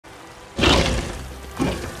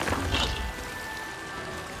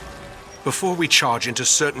Before we charge into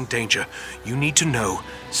certain danger, you need to know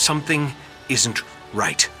something isn't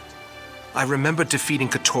right. I remember defeating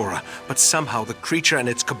Keturah, but somehow the creature and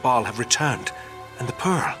its cabal have returned. And the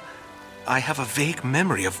pearl, I have a vague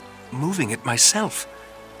memory of moving it myself.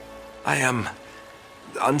 I am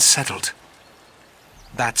unsettled.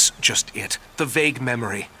 That's just it, the vague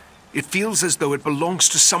memory. It feels as though it belongs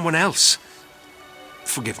to someone else.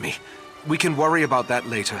 Forgive me. We can worry about that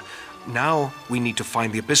later. Now we need to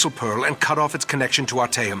find the Abyssal Pearl and cut off its connection to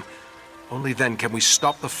Artaeum. Only then can we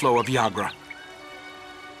stop the flow of Yagra.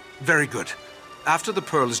 Very good. After the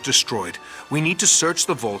Pearl is destroyed, we need to search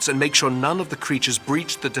the vaults and make sure none of the creatures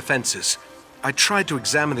breached the defenses. I tried to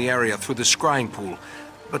examine the area through the scrying pool,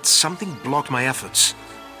 but something blocked my efforts.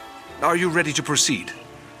 Are you ready to proceed?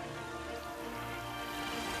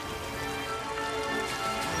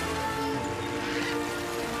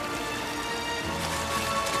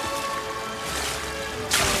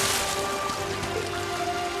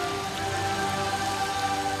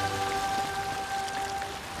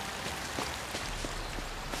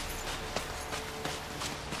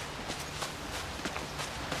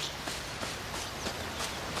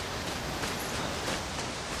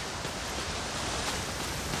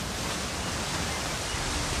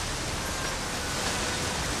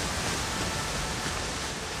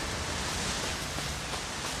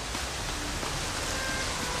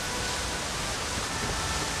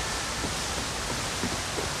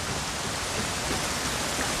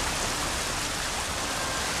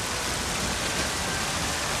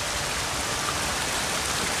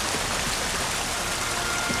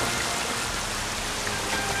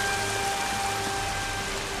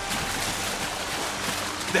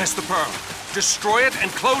 There's the Pearl. Destroy it and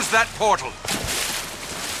close that portal.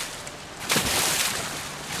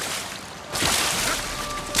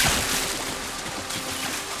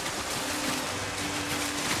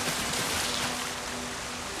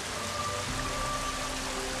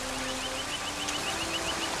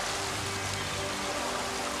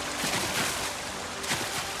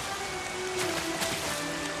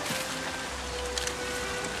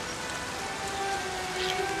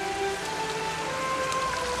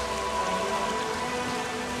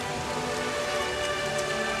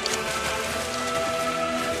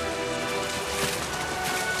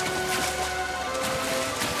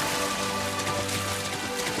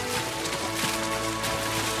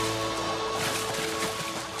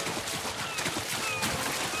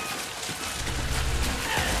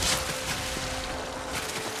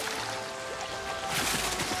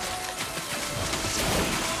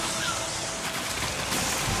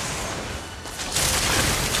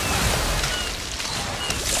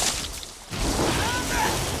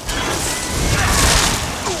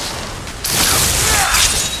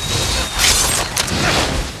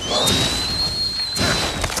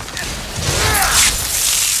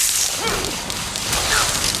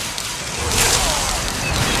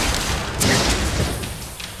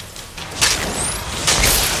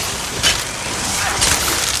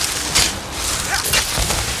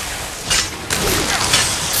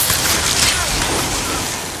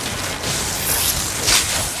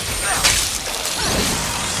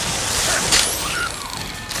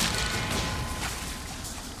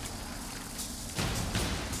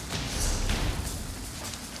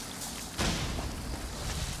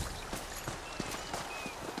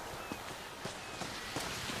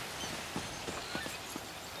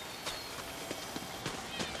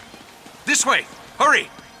 This way! Hurry!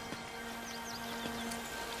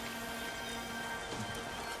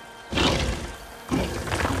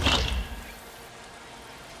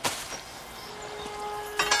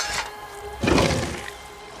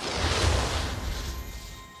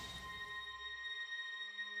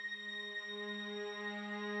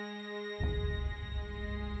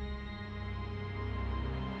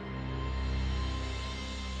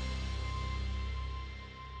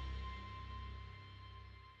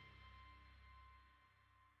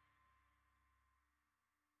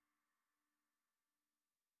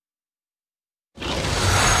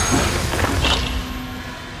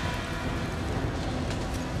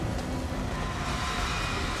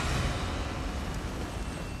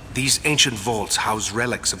 These ancient vaults house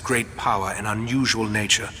relics of great power and unusual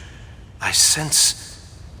nature. I sense...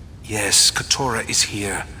 Yes, Keturah is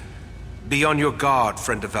here. Be on your guard,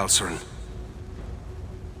 friend of Valcerin.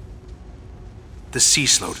 The Sea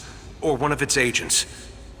Sloat, or one of its agents.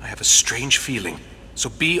 I have a strange feeling, so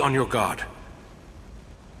be on your guard.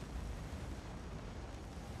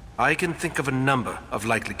 I can think of a number of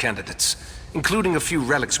likely candidates, including a few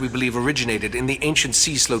relics we believe originated in the ancient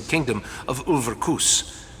Sea Sloat kingdom of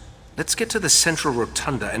Ulverkus. Let's get to the central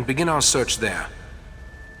rotunda and begin our search there.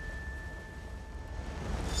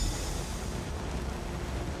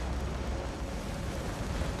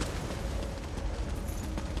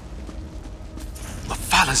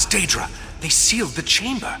 Valha's Daedra. They sealed the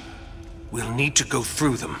chamber. We'll need to go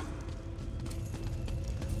through them.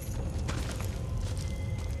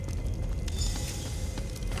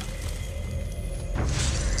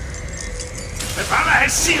 The Valha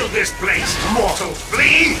has sealed this place, mortal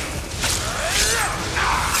flea!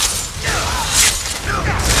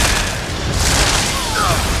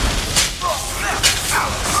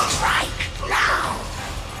 Strike now!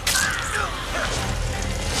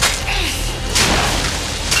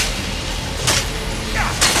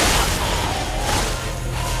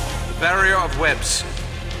 Barrier of webs.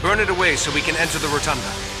 Burn it away so we can enter the rotunda.